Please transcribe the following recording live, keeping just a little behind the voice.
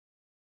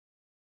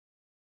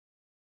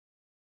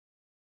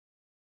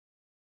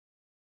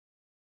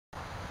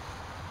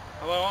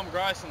Hello, I'm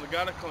Grayson, the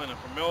gutter cleaner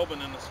from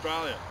Melbourne in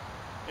Australia.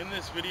 In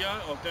this video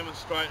I'll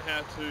demonstrate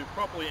how to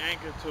properly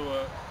anchor to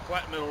a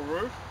flat metal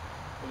roof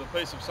with a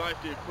piece of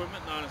safety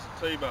equipment known as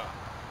a T-bar.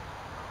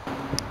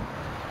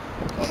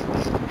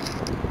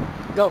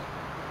 Go.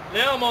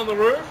 Now I'm on the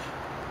roof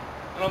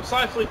and I'm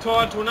safely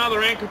tied to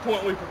another anchor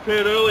point we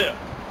prepared earlier.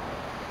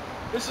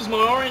 This is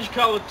my orange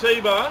coloured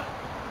T-bar.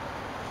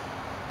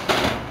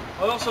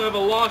 I also have a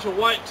lighter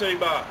weight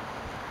T-bar,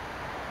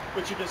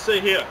 which you can see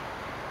here.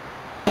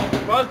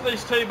 Both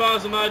these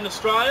T-bars are made in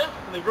Australia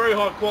and they're very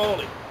high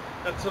quality.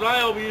 Now today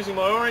I'll be using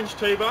my orange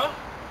T-bar.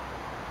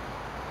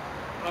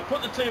 I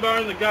put the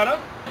T-bar in the gutter,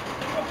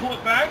 I pull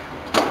it back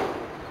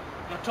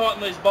and I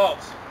tighten these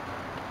bolts.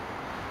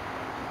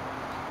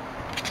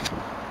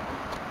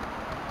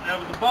 Now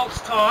with the bolts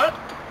tight,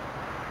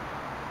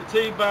 the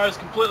T-bar is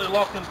completely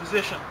locked in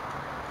position.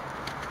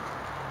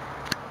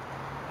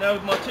 Now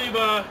with my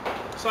T-bar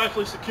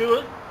safely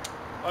secured,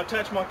 I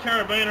attach my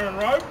carabiner and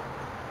rope.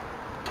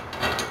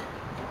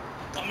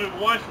 I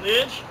move away from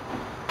the edge.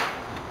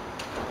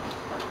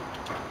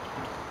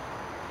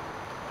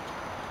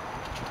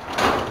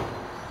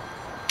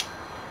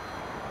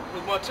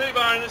 With my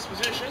T-bar in this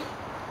position,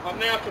 I'm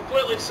now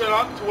completely set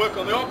up to work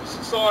on the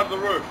opposite side of the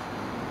roof.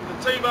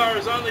 The T-bar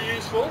is only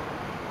useful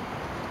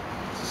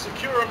to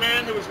secure a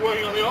man who is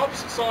working on the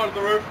opposite side of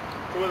the roof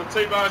to where the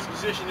T-bar is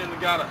positioned in the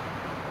gutter.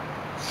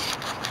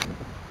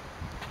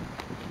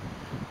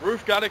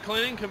 Roof gutter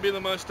cleaning can be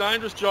the most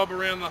dangerous job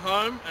around the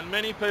home, and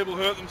many people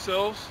hurt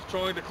themselves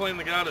trying to clean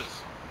the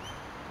gutters.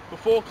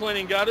 Before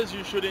cleaning gutters,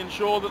 you should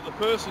ensure that the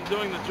person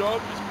doing the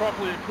job is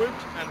properly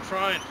equipped and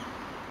trained.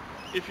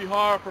 If you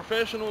hire a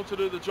professional to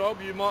do the job,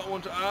 you might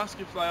want to ask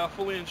if they are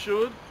fully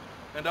insured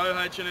and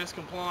OH&S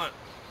compliant.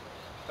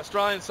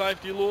 Australian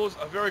safety laws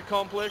are very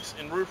complex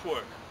in roof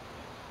work.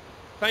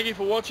 Thank you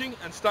for watching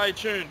and stay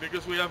tuned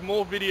because we have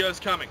more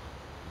videos coming.